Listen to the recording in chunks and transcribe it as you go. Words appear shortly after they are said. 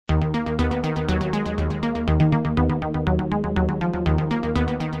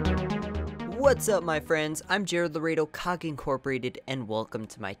What's up, my friends? I'm Jared Laredo, COGINC Incorporated, and welcome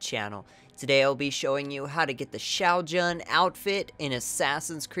to my channel. Today I'll be showing you how to get the Shao Jun outfit in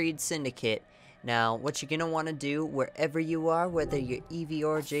Assassin's Creed Syndicate. Now, what you're going to want to do wherever you are, whether you're Evie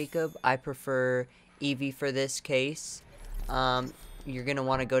or Jacob, I prefer Evie for this case. You're going to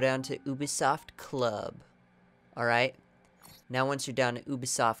want to go down to Ubisoft Club. Alright? Now once you're down to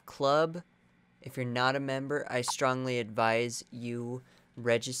Ubisoft Club, if you're not a member, I strongly advise you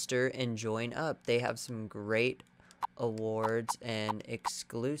register and join up. They have some great awards and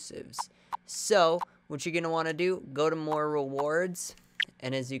exclusives. So what you're gonna want to do, go to more rewards,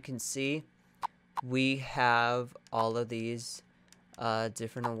 and as you can see, we have all of these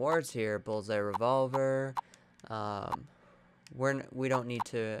different awards here. Bullseye revolver. We don't need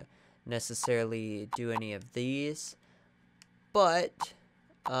to necessarily do any of these, but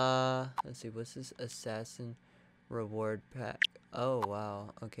let's see, what's this? Assassin reward pack. Oh wow,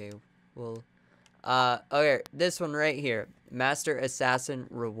 okay, well, okay, this one right here, Master Assassin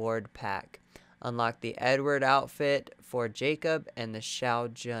reward pack. Unlock the Edward outfit for Jacob and the Shao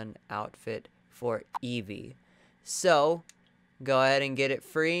Jun outfit for Evie. So go ahead and get it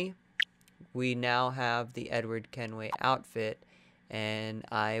free. We now have the Edward Kenway outfit, and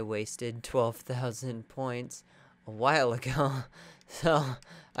I wasted 12,000 points a while ago, so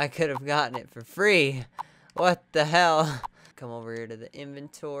I could have gotten it for free. What the hell? Come over here to the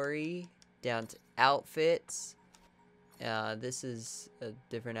inventory, down to outfits. This is a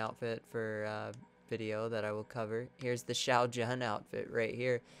different outfit for video that I will cover. Here's the Shao Jun outfit right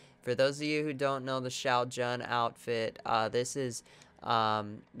here. For those of you who don't know the Shao Jun outfit, this is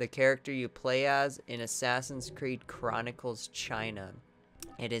the character you play as in Assassin's Creed Chronicles China.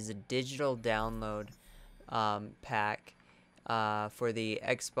 It is a digital download pack for the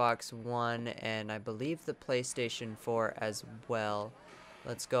Xbox One and I believe the PlayStation 4 as well.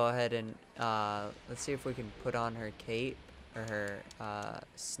 Let's go ahead and let's see if we can put on her cape or her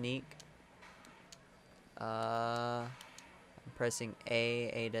sneak. I'm pressing A.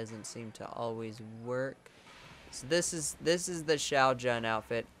 A doesn't seem to always work. So this is the Shao Jun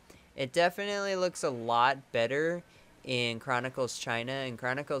outfit. It definitely looks a lot better in Chronicles China, and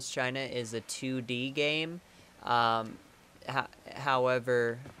Chronicles China is a 2D game.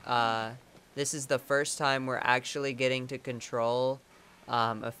 However, this is the first time we're actually getting to control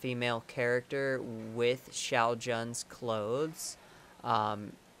a female character with Shao Jun's clothes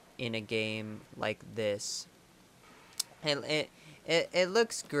in a game like this. And it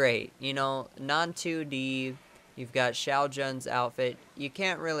looks great, you know, non-2D. You've got Shao Jun's outfit. You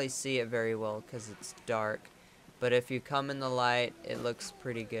can't really see it very well because it's dark, but if you come in the light, it looks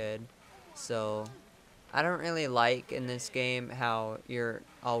pretty good. So I don't really like in this game how you're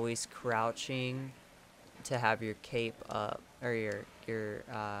always crouching to have your cape up or your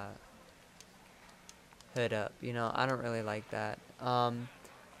hood up. You know, I don't really like that.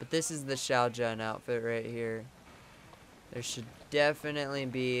 But this is the Shao Jun outfit right here. There should definitely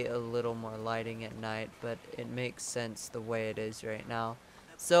be a little more lighting at night, but it makes sense the way it is right now.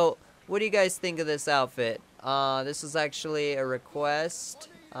 So what do you guys think of this outfit? This was actually a request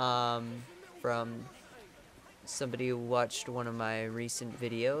from somebody who watched one of my recent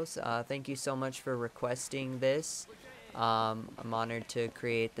videos. Thank you so much for requesting this. I'm honored to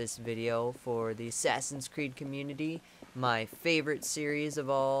create this video for the Assassin's Creed community, my favorite series of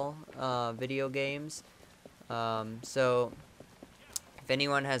all video games. So if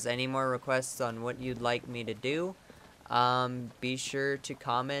anyone has any more requests on what you'd like me to do, be sure to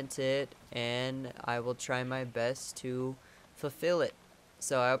comment it and I will try my best to fulfill it.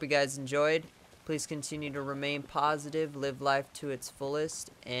 So I hope you guys enjoyed. Please continue to remain positive, live life to its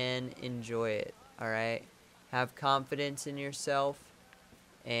fullest, and enjoy it, alright? Have confidence in yourself,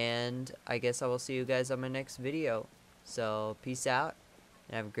 and I guess I will see you guys on my next video. So, peace out,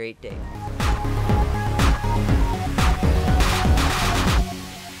 and have a great day.